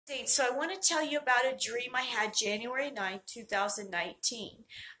So I want to tell you about a dream I had January 9th, 2019,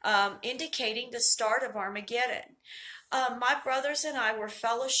 indicating the start of Armageddon. My brothers and I were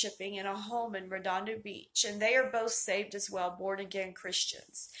fellowshipping in a home in Redondo Beach, and they are both saved as well, born again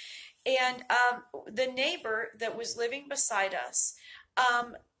Christians. And the neighbor that was living beside us,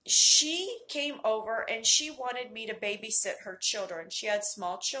 she came over and she wanted me to babysit her children. She had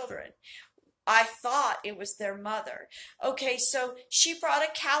small children. I thought it was their mother. Okay, so she brought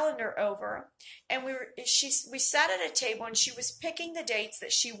a calendar over, and we sat at a table, and she was picking the dates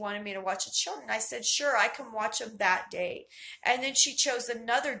that she wanted me to watch the children. I said, "Sure, I can watch them that date." And then she chose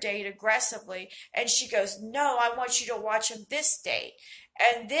another date aggressively, and she goes, "No, I want you to watch them this date."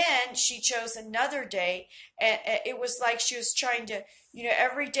 And then she chose another date, and it was like she was trying to,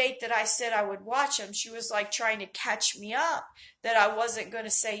 every date that I said I would watch them, she was like trying to catch me up that I wasn't going to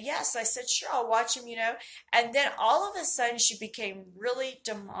say yes. I said, "Sure, I'll watch them." And then all of a sudden she became really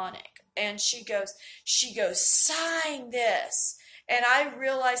demonic. And she goes, "Sign this." And I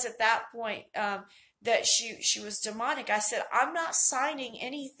realized at that point, that she was demonic. I said, "I'm not signing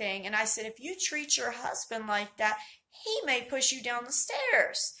anything." And I said, "If you treat your husband like that, he may push you down the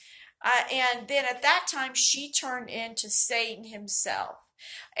stairs." And then at that time, she turned into Satan himself.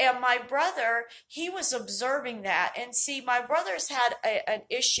 And my brother, he was observing that. And see, my brother's had an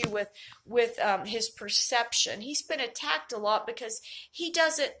issue with his perception. He's been attacked a lot because he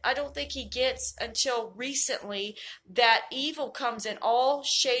doesn't, I don't think he gets until recently that evil comes in all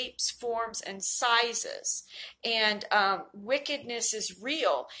shapes, forms, and sizes. And wickedness is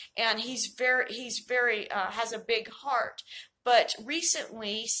real. And he's very has a big heart. But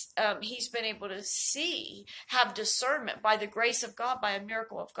recently, he's been able to have discernment by the grace of God, by a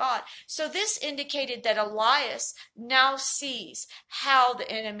miracle of God. So this indicated that Elias now sees how the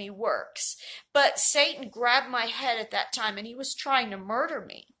enemy works. But Satan grabbed my head at that time, and he was trying to murder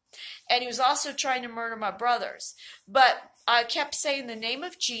me. And he was also trying to murder my brothers. But I kept saying the name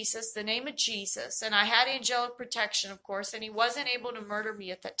of Jesus, the name of Jesus. And I had angelic protection, of course, and he wasn't able to murder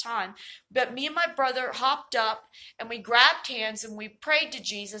me at that time. But me and my brother hopped up, and we grabbed hands, and we prayed to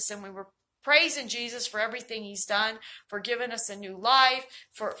Jesus, and we were praising Jesus for everything he's done, for giving us a new life,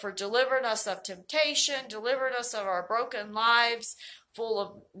 for delivering us of temptation, delivering us of our broken lives, full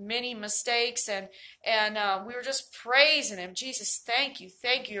of many mistakes, and we were just praising him. Jesus, thank you,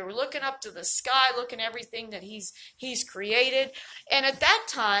 thank you. We're looking up to the sky, looking at everything that he's created. And at that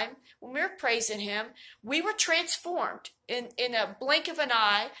time, when we were praising him, we were transformed in a blink of an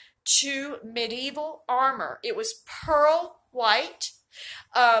eye to medieval armor. It was pearl white.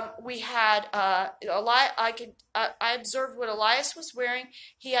 We had I observed what Elias was wearing.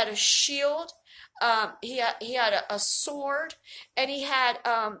 He had a shield. He had a sword, and he had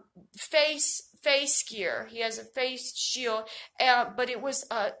face gear. He has a face shield, but it was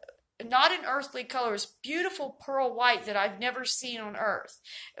not an earthly color. It was beautiful pearl white that I've never seen on earth.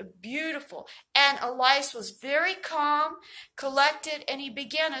 Beautiful. And Elias was very calm, collected, and he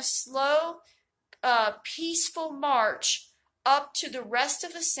began a slow, peaceful march up to the rest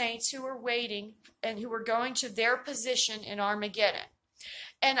of the saints who were waiting and who were going to their position in Armageddon.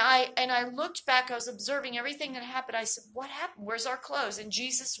 And I looked back, I was observing everything that happened. I said, "What happened? Where's our clothes?" And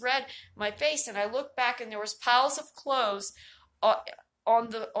Jesus read my face, and I looked back, and there was piles of clothes on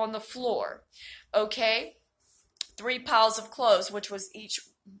the floor. Okay? 3 piles of clothes, which was each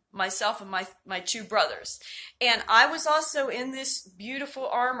myself and my 2 brothers. And I was also in this beautiful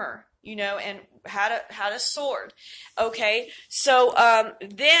armor, and had a sword. Okay, so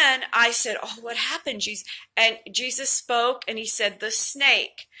then I said, "Oh, what happened, Jesus?" And Jesus spoke, and he said, "The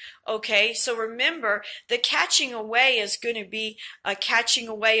snake." Okay, so remember, the catching away is going to be a catching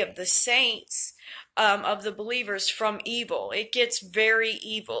away of the saints, of the believers from evil. It gets very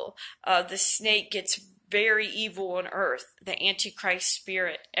evil. The snake gets very evil on earth, the Antichrist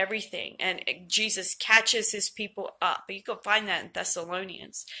spirit, everything. And Jesus catches his people up. You can find that in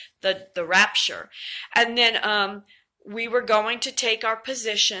Thessalonians, the rapture. And then we were going to take our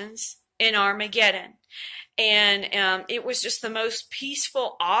positions in Armageddon. And it was just the most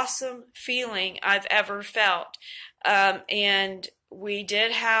peaceful, awesome feeling I've ever felt. And we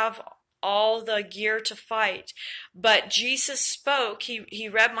did have all the gear to fight. But Jesus spoke, he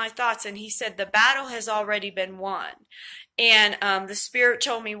read my thoughts, and he said, "The battle has already been won." And the Spirit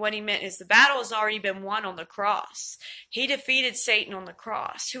told me what he meant is the battle has already been won on the cross. He defeated Satan on the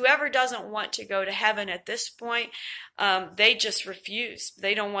cross. Whoever doesn't want to go to heaven at this point, they just refuse.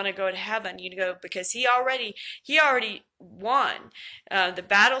 They don't want to go to heaven, because he already won. The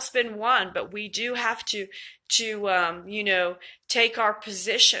battle's been won, but we do have to take our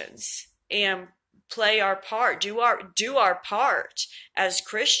positions and play our part, do our part as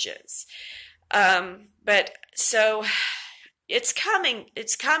Christians. But so it's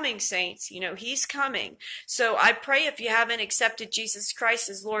coming, saints. You know, he's coming. So I pray, if you haven't accepted Jesus Christ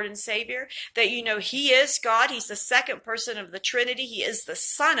as Lord and Savior, that you know he is God. He's the second person of the Trinity. He is the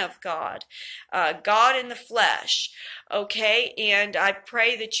Son of God, God in the flesh. Okay, and I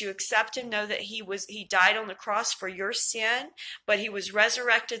pray that you accept him. Know that he died on the cross for your sin, but he was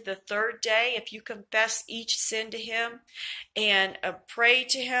resurrected the third day. If you confess each sin to him and pray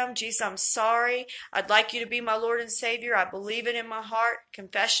to him, Jesus, I'm sorry. I'd like you to be my Lord and Savior. I believe it in my heart.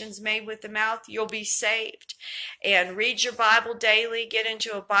 Confessions made with the mouth, you'll be saved. And read your Bible daily. Get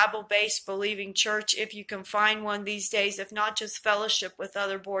into a Bible-based believing church if you can find one these days. If not, just fellowship with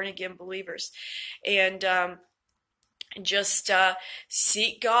other born-again believers. And just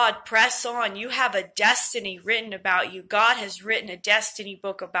seek God, press on. You have a destiny written about you. God has written a destiny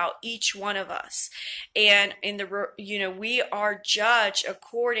book about each one of us, and we are judged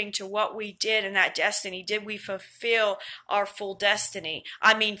according to what we did in that destiny. Did we fulfill our full destiny?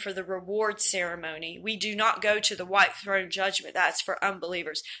 I mean, for the reward ceremony, we do not go to the white throne judgment. That's for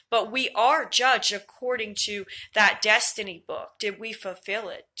unbelievers, but we are judged according to that destiny book. Did we fulfill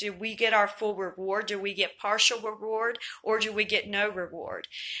it? Did we get our full reward? Did we get partial reward? Or do we get no reward?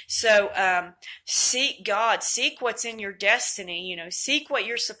 So seek God. Seek what's in your destiny. You know, seek what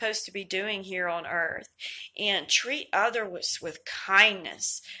you're supposed to be doing here on earth. And treat others with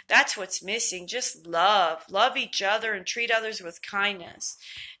kindness. That's what's missing. Just love. Love each other and treat others with kindness.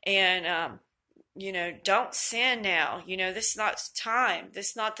 And don't sin now. This is not time.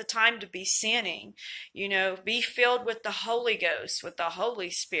 This is not the time to be sinning. Be filled with the Holy Ghost, with the Holy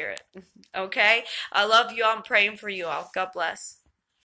Spirit. Okay? I love you all. I'm praying for you all. God bless.